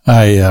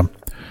I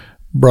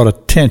brought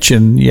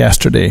attention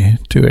yesterday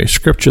to a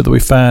scripture that we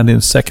find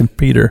in 2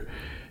 Peter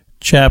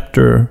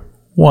chapter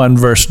 1,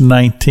 verse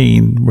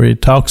 19, where he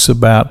talks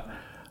about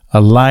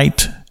a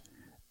light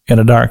in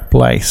a dark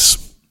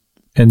place.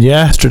 And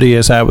yesterday,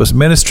 as I was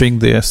ministering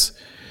this,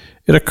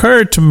 it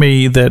occurred to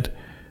me that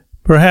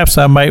perhaps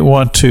I might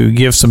want to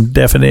give some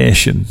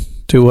definition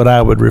to what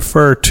I would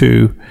refer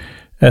to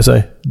as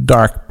a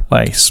dark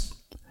place.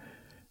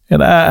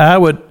 And I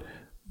would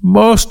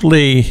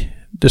mostly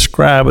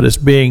describe it as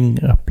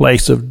being a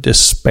place of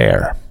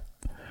despair.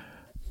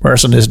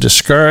 Person is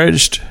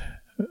discouraged.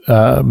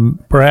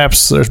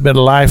 Perhaps there's been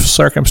life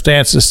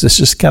circumstances that's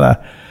just kind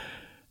of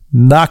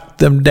knocked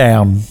them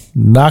down,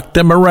 knocked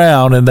them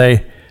around, and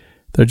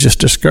they're just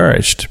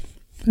discouraged.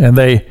 And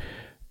they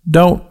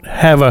don't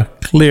have a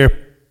clear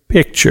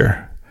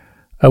picture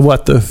of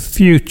what the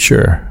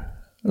future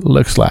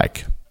looks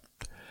like.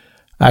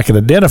 I can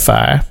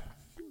identify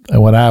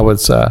when I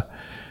was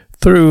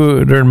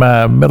during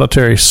my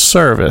military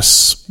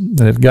service and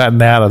had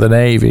gotten out of the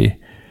Navy,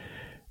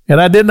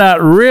 and I did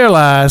not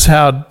realize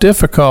how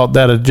difficult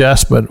that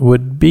adjustment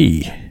would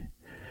be.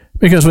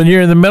 Because when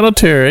you're in the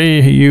military,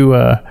 you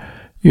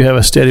have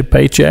a steady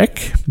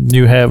paycheck,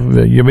 you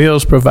have your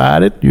meals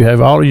provided, you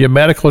have all of your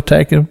medical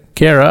taken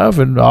care of,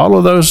 and all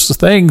of those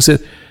things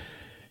that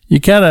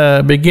you kind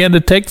of begin to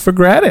take for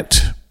granted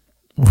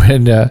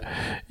when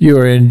you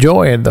are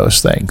enjoying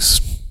those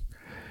things.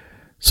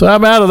 So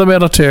I'm out of the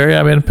military.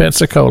 I'm in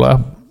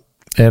Pensacola,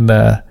 and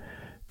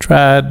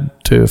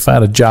tried to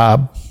find a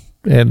job,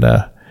 and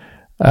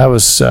I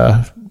was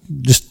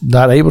just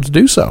not able to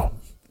do so.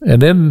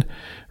 And then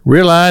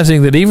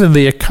realizing that even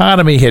the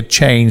economy had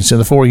changed in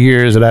the 4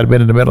 years that I'd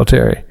been in the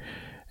military,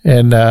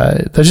 and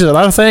there's just a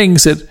lot of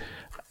things that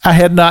I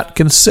had not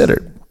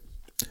considered.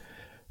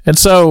 And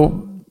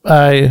so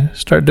I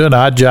started doing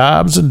odd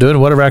jobs and doing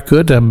whatever I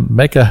could to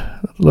make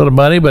a little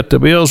money, but the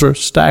bills were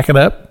stacking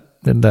up,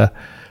 and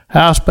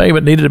house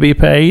payment needed to be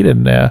paid,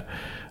 and a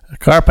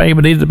car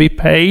payment needed to be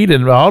paid,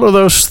 and all of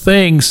those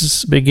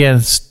things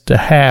begins to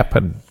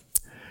happen.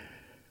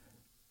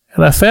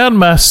 And I found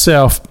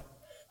myself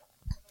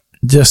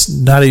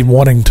just not even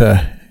wanting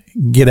to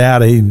get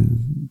out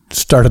and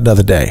start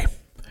another day.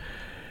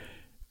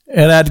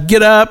 And I'd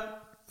get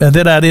up, and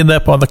then I'd end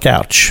up on the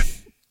couch.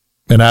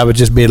 And I would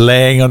just be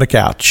laying on the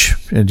couch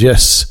and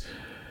just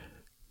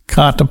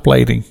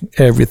contemplating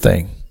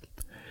everything.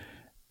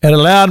 And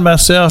allowed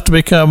myself to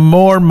become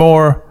more and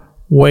more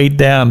weighed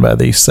down by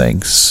these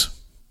things.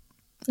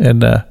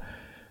 And then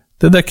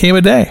there came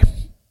a day.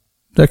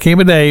 There came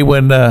a day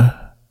when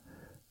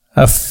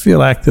I feel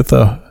like that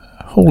the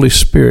Holy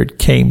Spirit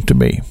came to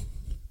me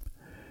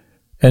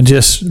and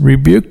just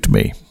rebuked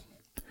me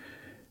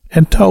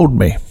and told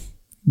me,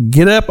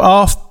 get up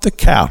off the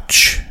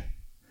couch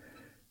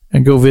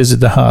and go visit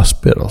the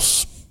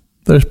hospitals.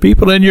 There's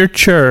people in your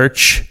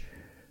church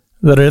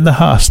that are in the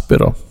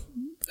hospital,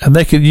 and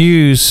they could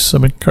use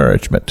some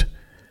encouragement.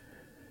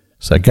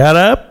 So I got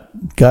up,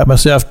 got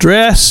myself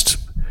dressed,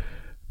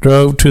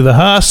 drove to the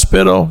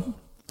hospital,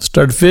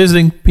 started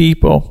visiting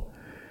people,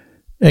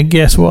 and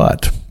guess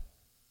what?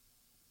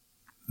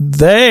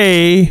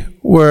 They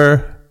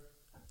were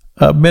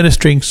a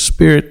ministering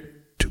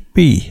spirit to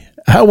me.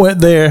 I went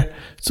there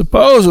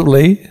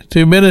supposedly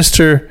to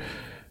minister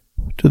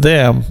to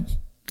them.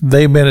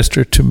 They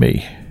ministered to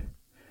me.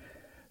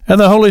 And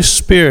the Holy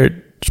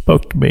Spirit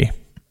spoke to me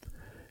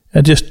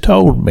and just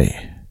told me,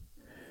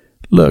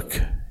 look,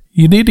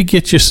 you need to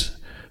get your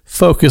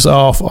focus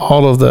off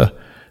all of the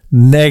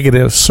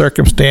negative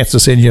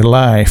circumstances in your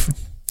life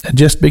and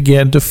just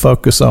begin to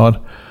focus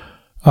on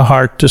a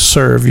heart to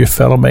serve your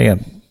fellow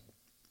man.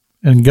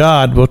 And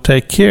God will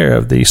take care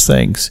of these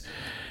things.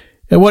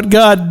 And what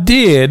God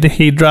did,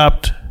 He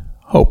dropped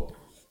hope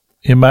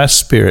in my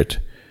spirit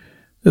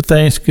that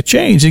things could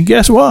change. And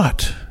guess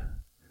what?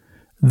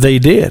 They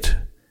did.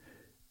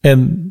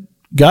 And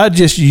God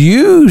just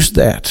used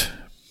that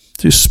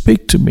to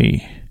speak to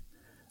me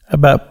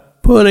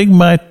about putting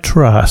my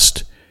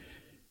trust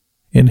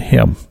in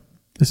Him.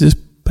 This is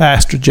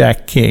Pastor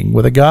Jack King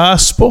with a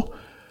gospel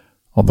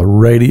on the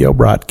radio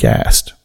broadcast.